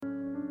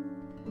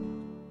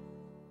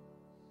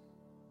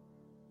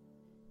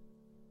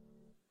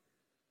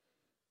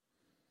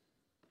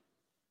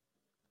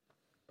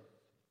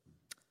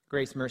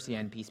Grace, mercy,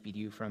 and peace be to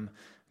you from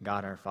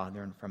God our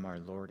Father and from our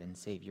Lord and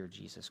Savior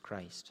Jesus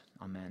Christ.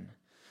 Amen.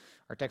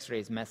 Our text for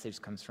today's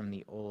message comes from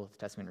the Old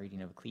Testament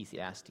reading of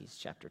Ecclesiastes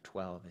chapter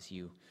 12, as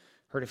you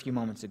heard a few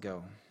moments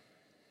ago.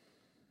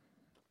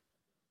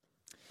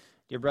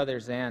 Dear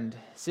brothers and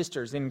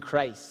sisters in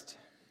Christ,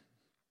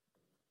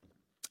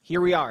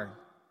 here we are.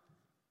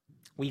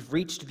 We've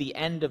reached the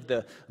end of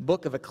the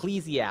book of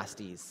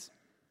Ecclesiastes.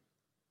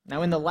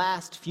 Now, in the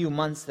last few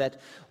months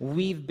that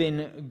we've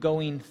been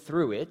going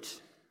through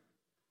it,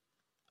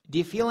 do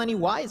you feel any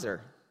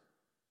wiser?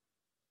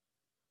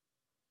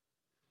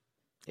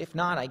 If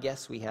not, I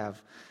guess we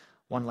have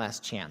one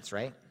last chance,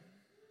 right?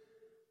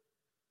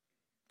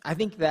 I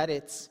think that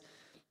it's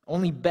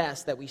only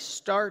best that we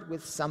start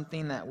with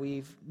something that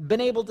we've been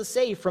able to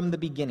say from the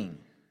beginning.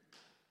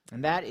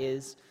 And that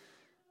is,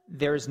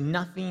 there's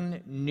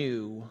nothing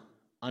new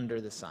under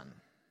the sun.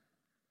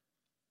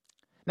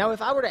 Now,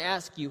 if I were to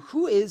ask you,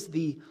 who is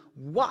the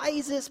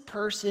wisest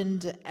person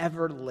to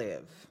ever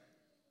live?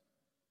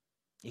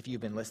 If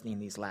you've been listening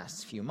these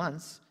last few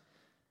months,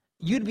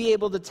 you'd be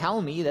able to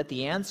tell me that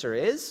the answer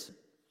is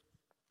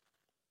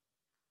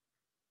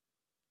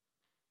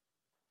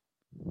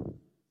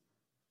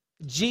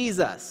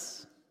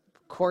Jesus.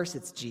 Of course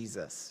it's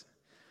Jesus.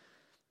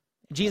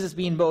 Jesus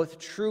being both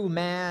true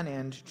man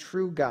and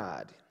true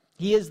God.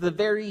 He is the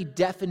very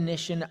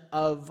definition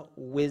of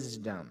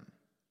wisdom.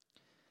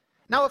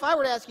 Now, if I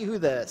were to ask you who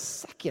the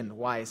second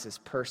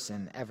wisest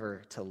person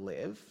ever to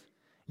live,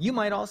 you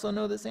might also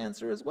know this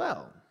answer as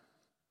well.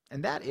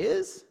 And that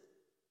is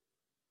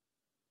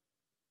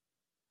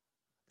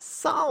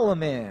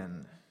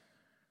Solomon,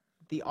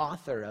 the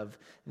author of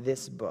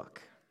this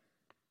book.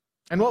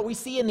 And what we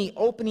see in the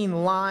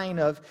opening line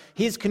of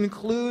his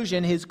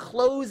conclusion, his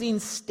closing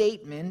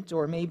statement,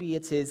 or maybe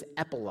it's his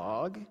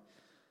epilogue,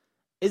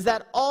 is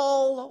that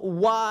all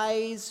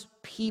wise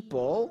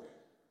people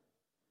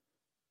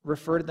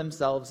refer to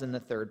themselves in the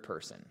third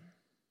person.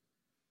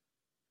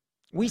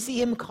 We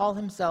see him call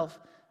himself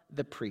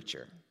the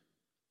preacher.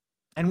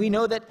 And we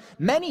know that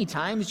many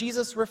times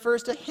Jesus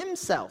refers to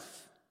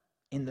himself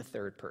in the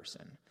third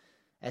person,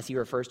 as he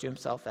refers to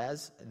himself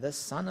as the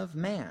Son of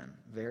Man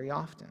very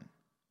often.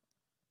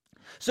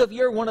 So if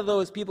you're one of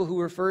those people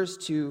who refers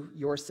to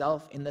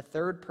yourself in the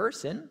third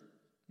person,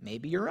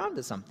 maybe you're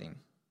onto something.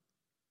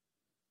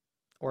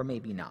 Or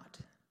maybe not.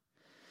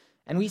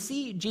 And we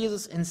see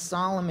Jesus and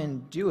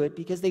Solomon do it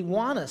because they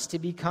want us to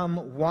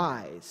become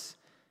wise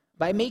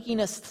by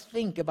making us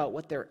think about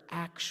what they're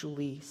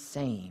actually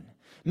saying.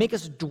 Make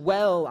us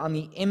dwell on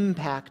the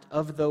impact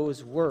of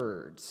those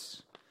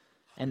words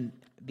and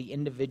the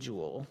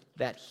individual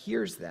that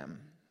hears them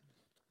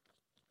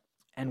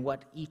and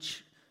what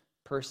each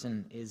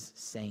person is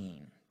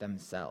saying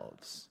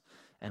themselves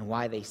and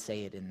why they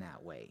say it in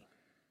that way.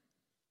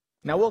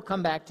 Now, we'll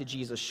come back to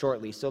Jesus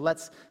shortly, so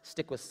let's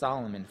stick with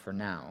Solomon for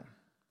now.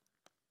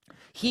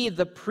 He,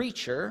 the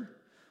preacher,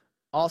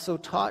 also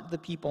taught the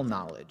people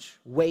knowledge,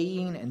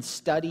 weighing and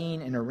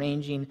studying and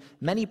arranging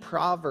many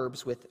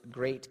proverbs with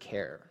great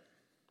care.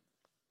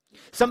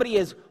 Somebody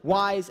as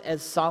wise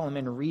as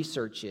Solomon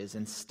researches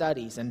and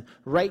studies and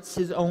writes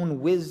his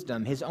own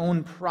wisdom, his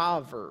own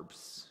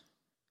proverbs,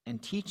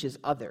 and teaches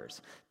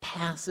others,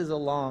 passes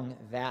along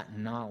that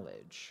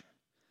knowledge.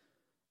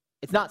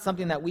 It's not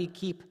something that we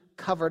keep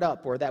covered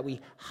up or that we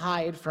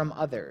hide from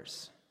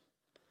others.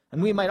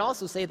 And we might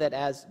also say that,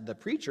 as the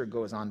preacher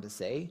goes on to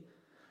say,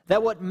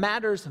 that what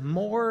matters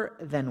more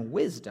than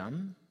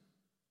wisdom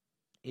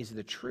is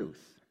the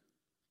truth.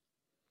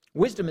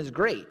 Wisdom is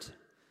great,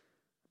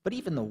 but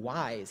even the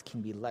wise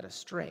can be led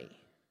astray,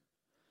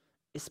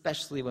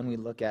 especially when we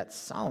look at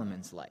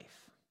Solomon's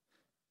life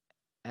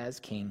as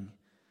king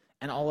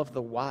and all of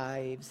the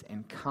wives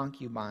and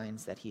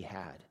concubines that he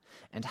had,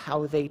 and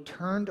how they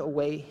turned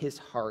away his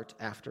heart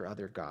after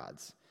other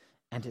gods,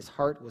 and his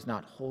heart was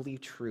not wholly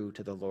true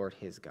to the Lord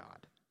his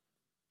God.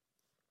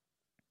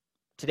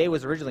 Today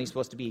was originally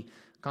supposed to be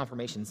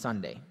Confirmation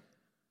Sunday.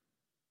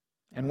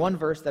 And one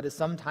verse that is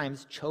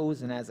sometimes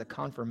chosen as a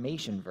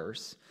confirmation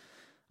verse,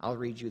 I'll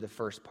read you the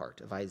first part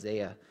of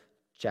Isaiah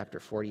chapter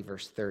 40,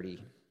 verse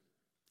 30.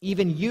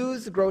 Even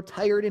youths grow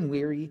tired and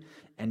weary,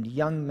 and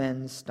young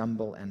men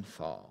stumble and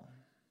fall.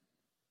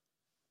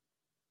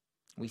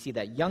 We see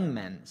that young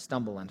men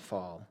stumble and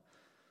fall,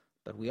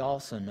 but we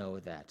also know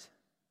that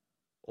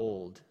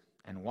old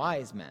and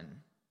wise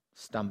men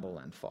stumble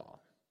and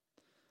fall.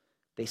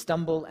 They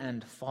stumble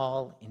and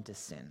fall into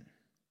sin.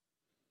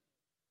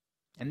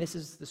 And this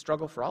is the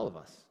struggle for all of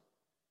us.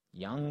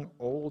 Young,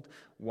 old,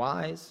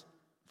 wise,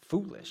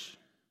 foolish.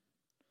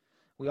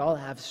 We all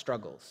have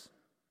struggles,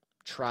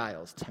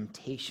 trials,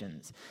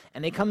 temptations,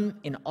 and they come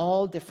in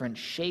all different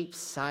shapes,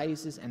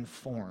 sizes, and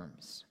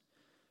forms.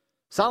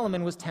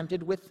 Solomon was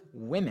tempted with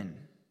women,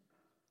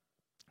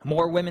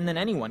 more women than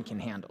anyone can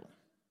handle.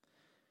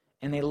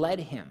 And they led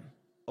him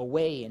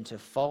away into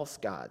false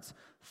gods,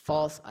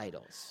 false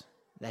idols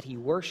that he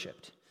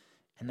worshiped,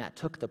 and that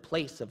took the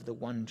place of the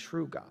one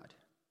true God.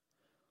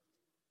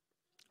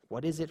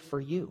 What is it for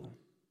you?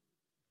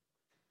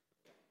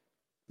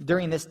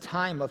 during this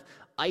time of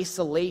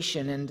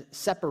isolation and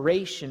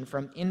separation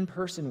from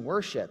in-person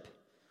worship?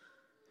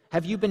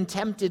 Have you been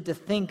tempted to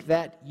think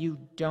that you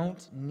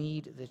don't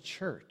need the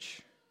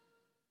church?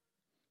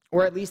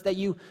 Or at least that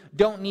you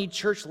don't need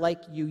church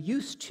like you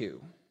used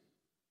to?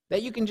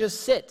 That you can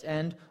just sit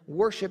and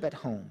worship at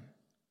home?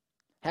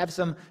 Have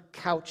some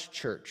couch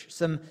church,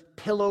 some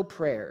pillow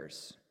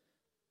prayers,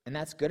 and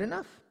that's good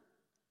enough?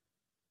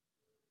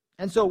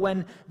 And so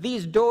when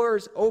these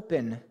doors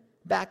open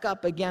back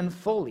up again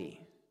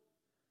fully,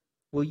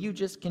 will you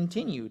just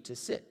continue to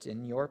sit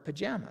in your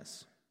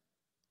pajamas?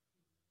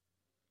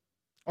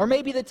 Or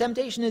maybe the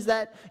temptation is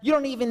that you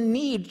don't even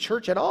need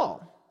church at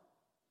all.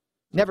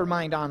 Never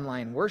mind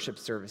online worship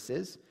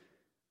services.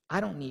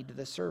 I don't need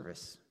the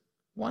service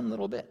one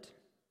little bit.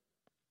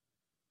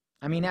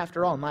 I mean,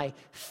 after all, my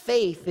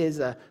faith is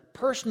a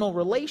personal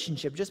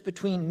relationship just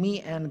between me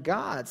and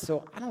God,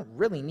 so I don't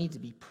really need to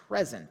be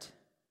present,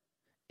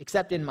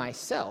 except in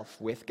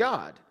myself with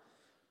God.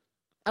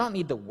 I don't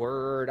need the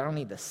word. I don't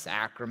need the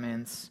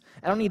sacraments.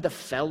 I don't need the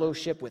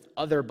fellowship with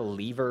other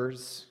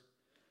believers.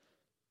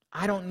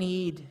 I don't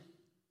need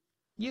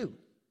you.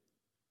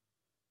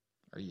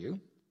 Or you.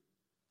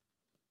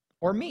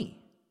 Or me.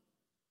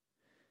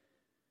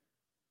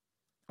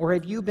 Or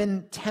have you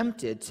been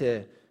tempted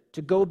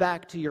to go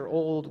back to your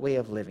old way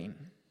of living?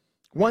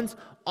 Once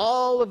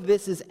all of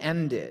this is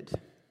ended,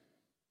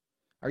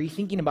 are you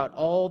thinking about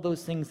all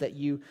those things that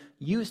you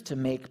used to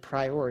make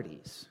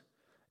priorities?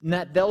 And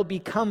that they'll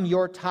become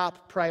your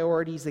top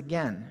priorities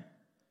again?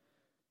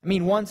 I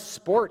mean, once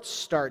sports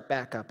start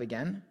back up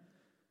again,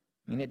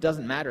 I mean, it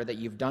doesn't matter that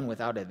you've done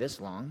without it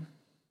this long.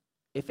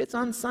 If it's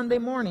on Sunday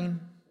morning,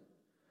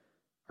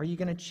 are you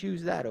going to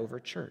choose that over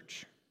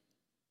church?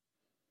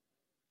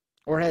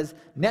 Or has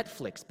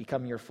Netflix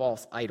become your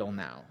false idol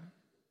now?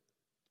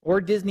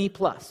 Or Disney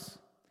Plus?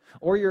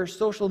 Or your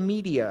social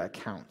media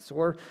accounts?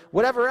 Or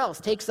whatever else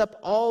takes up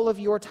all of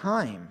your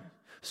time?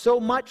 So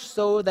much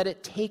so that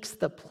it takes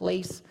the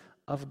place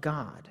of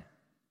God.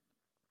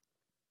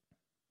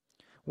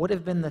 What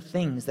have been the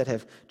things that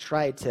have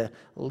tried to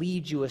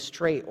lead you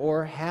astray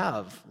or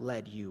have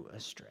led you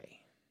astray?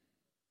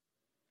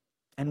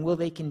 And will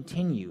they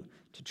continue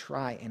to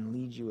try and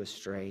lead you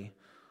astray?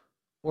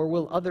 Or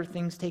will other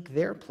things take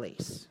their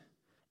place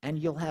and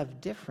you'll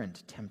have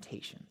different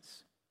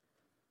temptations?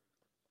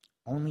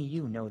 Only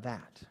you know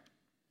that.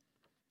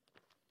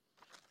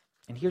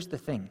 And here's the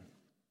thing.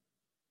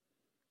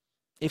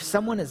 If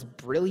someone as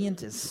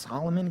brilliant as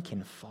Solomon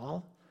can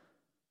fall,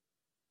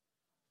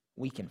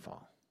 we can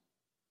fall.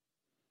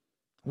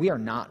 We are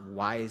not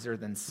wiser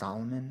than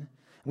Solomon.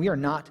 We are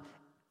not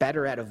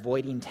better at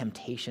avoiding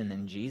temptation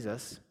than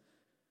Jesus.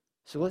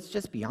 So let's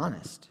just be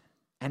honest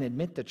and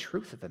admit the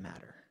truth of the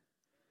matter.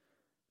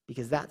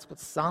 Because that's what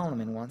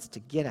Solomon wants to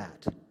get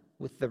at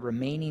with the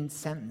remaining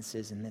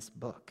sentences in this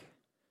book.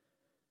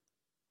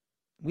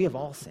 We have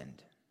all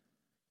sinned,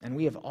 and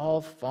we have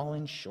all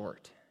fallen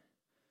short.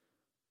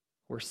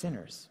 We're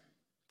sinners.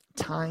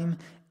 Time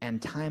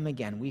and time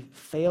again, we've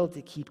failed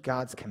to keep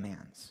God's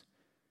commands.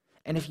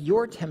 And if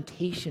your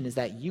temptation is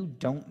that you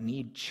don't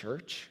need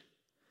church,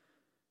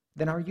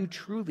 then are you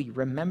truly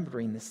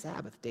remembering the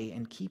Sabbath day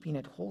and keeping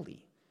it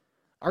holy?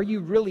 Are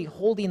you really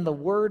holding the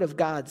word of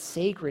God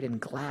sacred and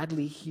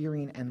gladly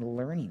hearing and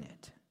learning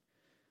it?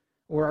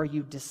 Or are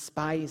you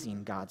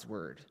despising God's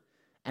word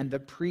and the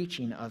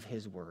preaching of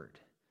his word,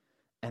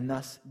 and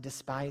thus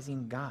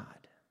despising God?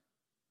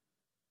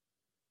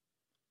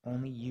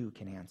 Only you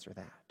can answer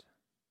that.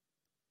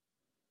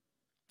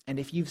 And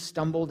if you've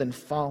stumbled and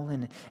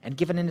fallen and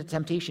given into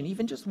temptation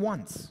even just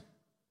once,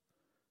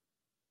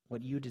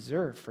 what you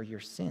deserve for your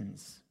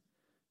sins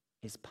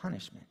is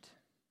punishment.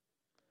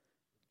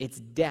 It's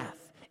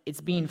death.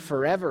 It's being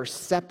forever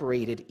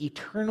separated,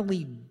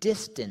 eternally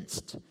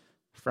distanced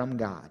from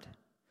God.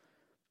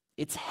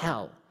 It's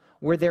hell,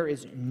 where there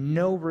is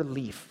no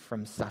relief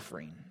from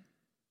suffering.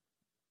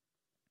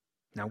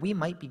 Now, we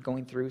might be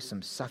going through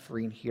some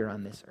suffering here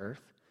on this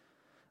earth,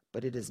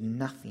 but it is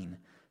nothing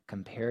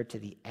compared to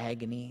the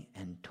agony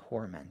and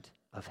torment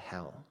of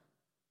hell.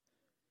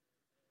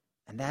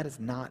 And that is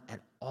not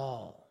at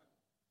all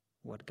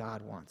what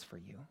God wants for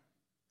you.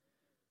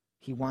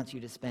 He wants you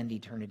to spend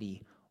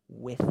eternity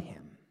with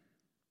him.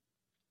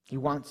 He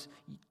wants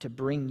to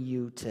bring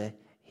you to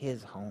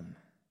his home,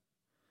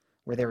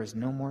 where there is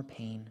no more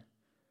pain,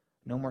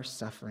 no more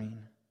suffering,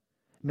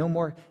 no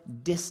more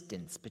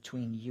distance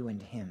between you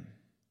and him.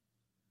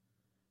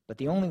 But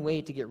the only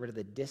way to get rid of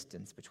the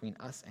distance between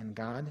us and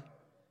God,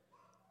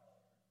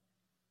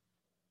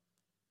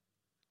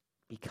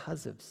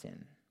 because of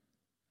sin,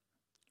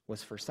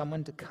 was for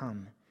someone to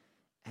come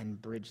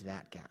and bridge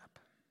that gap,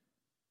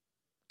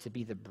 to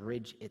be the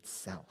bridge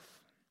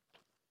itself.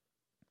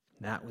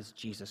 That was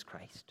Jesus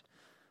Christ,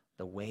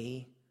 the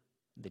way,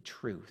 the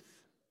truth,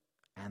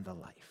 and the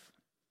life.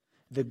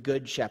 The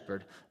good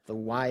shepherd, the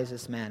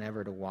wisest man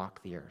ever to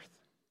walk the earth.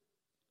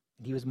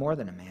 And he was more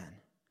than a man.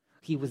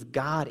 He was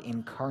God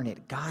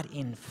incarnate, God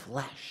in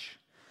flesh.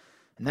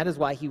 And that is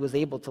why he was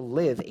able to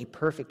live a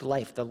perfect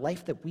life, the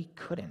life that we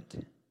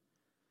couldn't.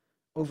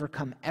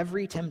 overcome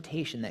every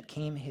temptation that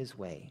came his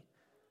way,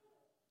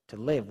 to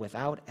live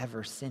without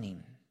ever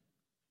sinning.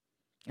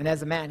 And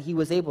as a man, he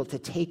was able to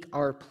take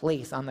our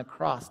place on the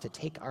cross, to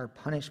take our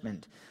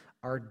punishment,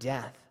 our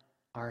death,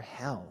 our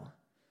hell,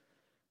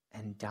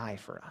 and die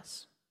for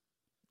us.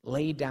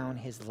 Lay down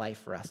his life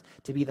for us,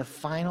 to be the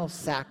final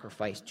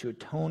sacrifice to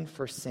atone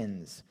for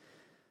sins.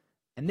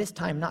 And this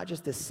time, not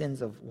just the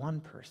sins of one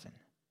person,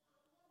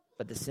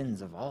 but the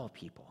sins of all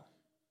people.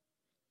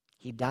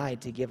 He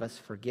died to give us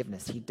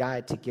forgiveness. He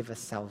died to give us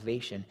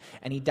salvation.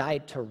 And he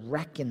died to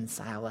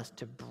reconcile us,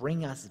 to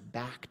bring us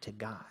back to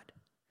God.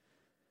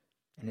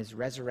 And his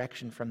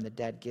resurrection from the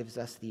dead gives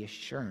us the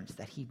assurance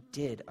that he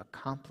did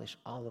accomplish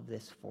all of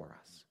this for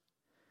us.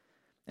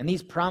 And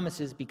these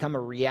promises become a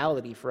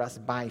reality for us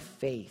by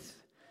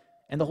faith.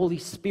 And the Holy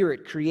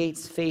Spirit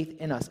creates faith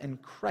in us.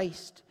 And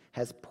Christ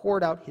has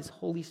poured out his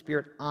Holy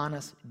Spirit on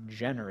us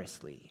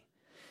generously,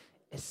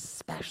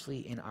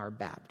 especially in our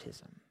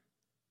baptism.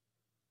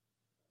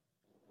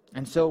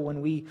 And so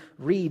when we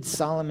read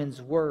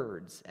Solomon's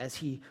words, as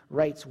he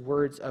writes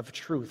words of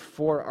truth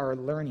for our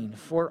learning,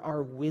 for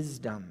our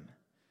wisdom,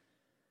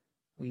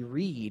 we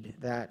read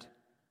that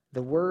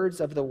the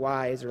words of the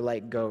wise are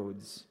like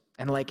goads,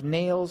 and like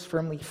nails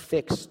firmly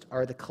fixed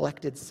are the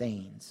collected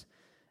sayings.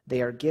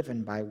 They are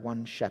given by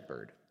one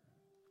shepherd.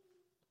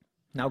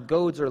 Now,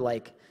 goads are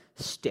like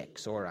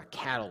sticks or a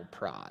cattle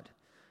prod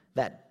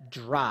that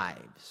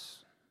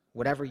drives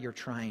whatever you're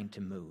trying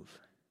to move.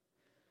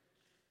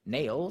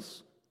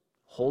 Nails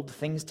hold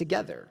things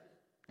together,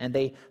 and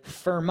they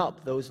firm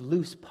up those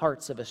loose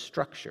parts of a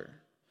structure.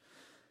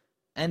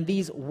 And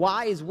these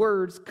wise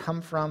words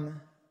come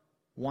from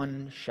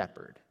one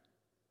shepherd.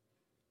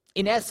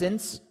 In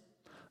essence,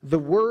 the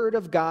Word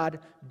of God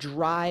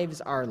drives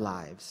our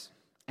lives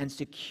and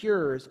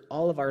secures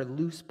all of our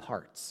loose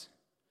parts,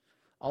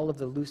 all of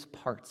the loose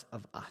parts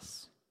of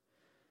us.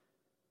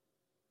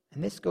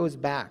 And this goes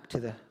back to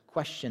the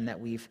question that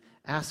we've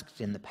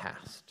asked in the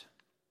past.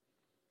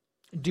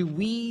 Do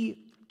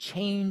we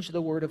change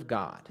the Word of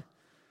God,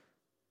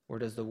 or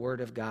does the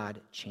Word of God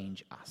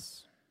change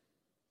us?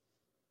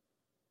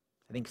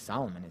 I think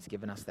Solomon has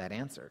given us that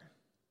answer.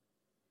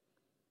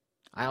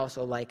 I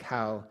also like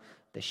how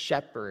the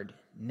shepherd,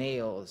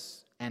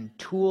 nails, and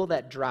tool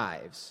that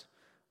drives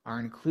are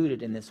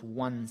included in this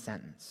one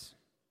sentence.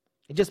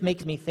 It just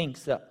makes me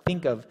think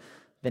of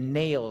the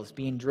nails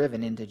being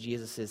driven into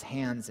Jesus'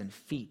 hands and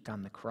feet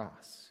on the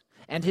cross.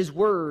 And his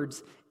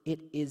words, "It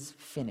is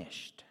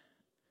finished,"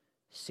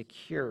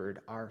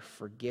 secured our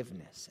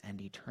forgiveness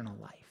and eternal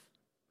life.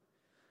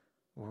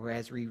 Or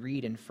as we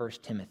read in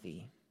 1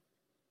 Timothy,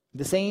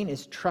 the saying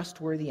is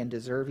trustworthy and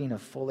deserving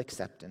of full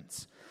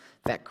acceptance,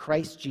 that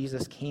Christ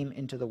Jesus came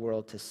into the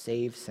world to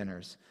save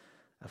sinners,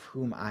 of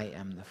whom I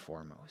am the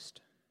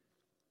foremost.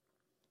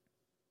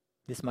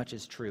 This much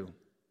is true.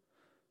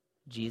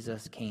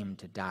 Jesus came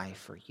to die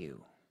for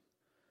you,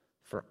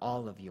 for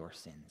all of your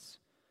sins,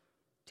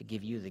 to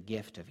give you the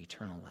gift of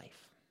eternal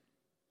life.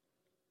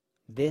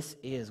 This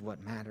is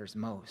what matters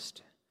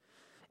most.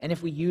 And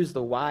if we use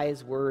the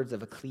wise words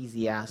of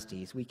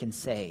Ecclesiastes, we can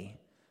say,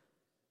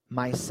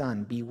 "My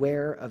son,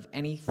 beware of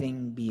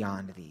anything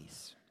beyond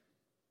these."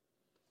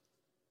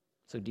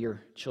 So,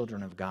 dear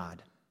children of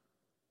God,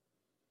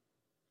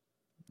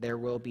 there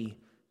will be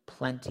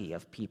plenty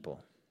of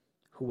people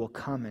who will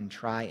come and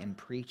try and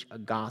preach a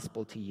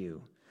gospel to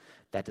you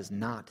that does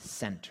not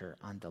center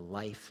on the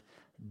life,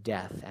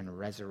 death, and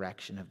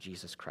resurrection of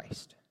Jesus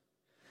Christ.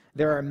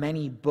 There are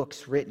many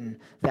books written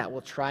that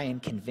will try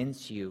and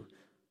convince you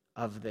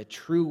of the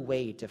true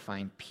way to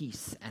find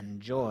peace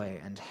and joy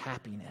and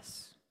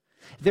happiness.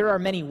 There are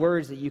many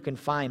words that you can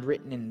find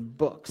written in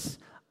books,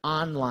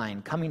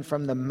 online, coming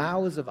from the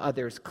mouths of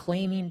others,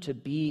 claiming to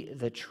be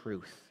the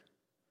truth.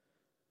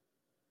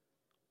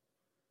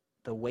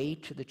 The way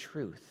to the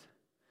truth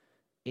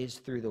is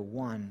through the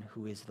one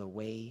who is the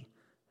way,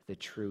 the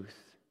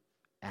truth,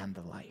 and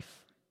the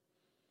life.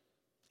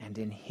 And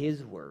in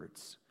his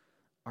words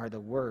are the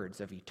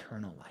words of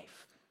eternal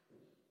life,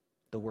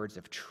 the words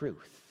of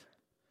truth,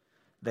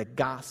 the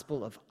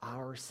gospel of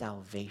our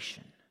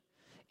salvation,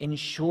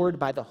 ensured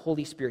by the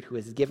Holy Spirit who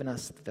has given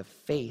us the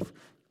faith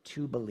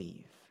to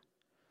believe.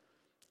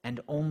 And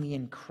only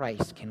in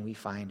Christ can we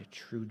find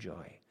true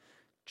joy,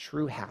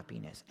 true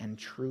happiness, and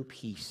true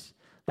peace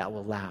that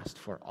will last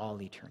for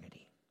all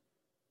eternity.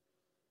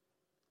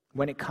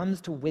 When it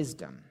comes to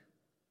wisdom,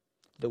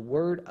 the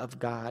Word of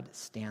God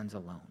stands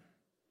alone.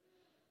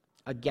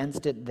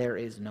 Against it, there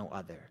is no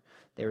other.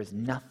 There is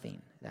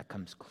nothing that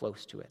comes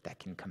close to it that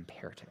can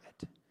compare to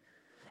it.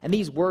 And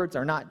these words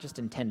are not just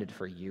intended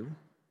for you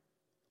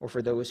or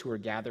for those who are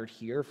gathered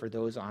here, for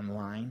those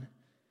online.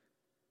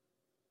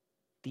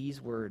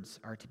 These words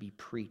are to be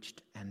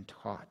preached and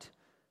taught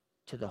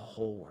to the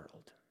whole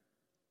world.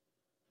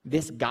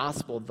 This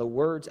gospel, the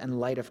words and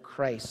light of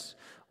Christ,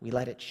 we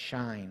let it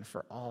shine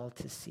for all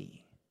to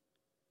see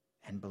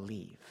and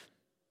believe.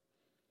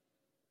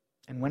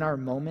 And when our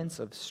moments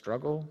of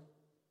struggle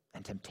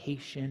and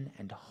temptation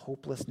and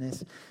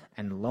hopelessness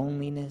and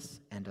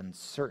loneliness and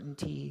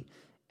uncertainty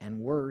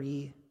and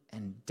worry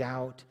and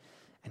doubt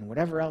and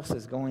whatever else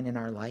is going in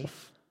our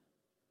life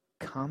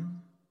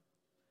come,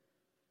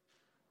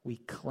 we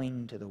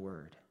cling to the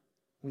Word.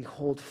 We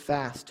hold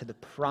fast to the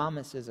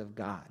promises of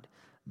God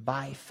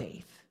by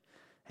faith.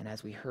 And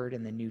as we heard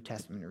in the New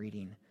Testament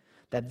reading,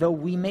 that though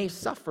we may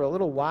suffer a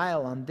little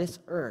while on this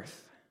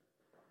earth,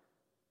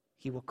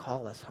 He will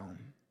call us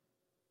home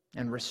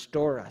and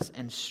restore us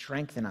and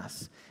strengthen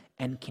us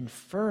and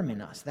confirm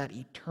in us that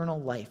eternal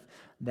life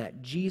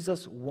that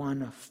Jesus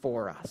won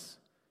for us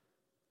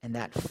and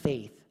that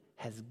faith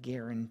has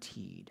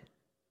guaranteed.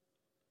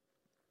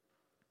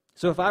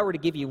 So if I were to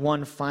give you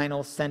one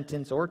final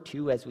sentence or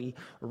two as we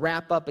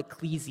wrap up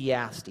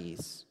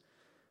Ecclesiastes,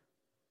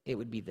 it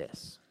would be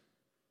this: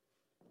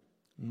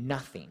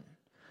 nothing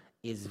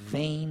is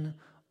vain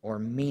or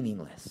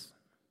meaningless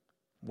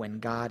when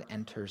God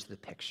enters the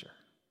picture.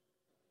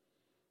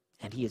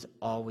 And He has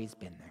always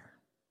been there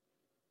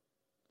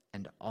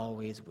and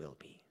always will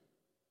be.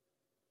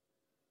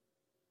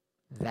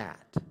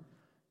 That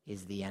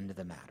is the end of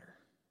the matter.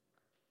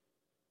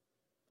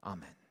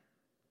 Amen.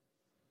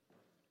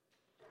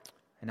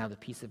 And now the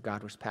peace of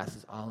God, which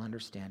passes all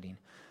understanding,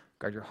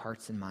 guard your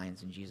hearts and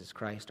minds in Jesus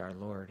Christ, our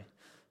Lord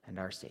and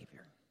our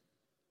Savior.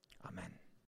 Amen.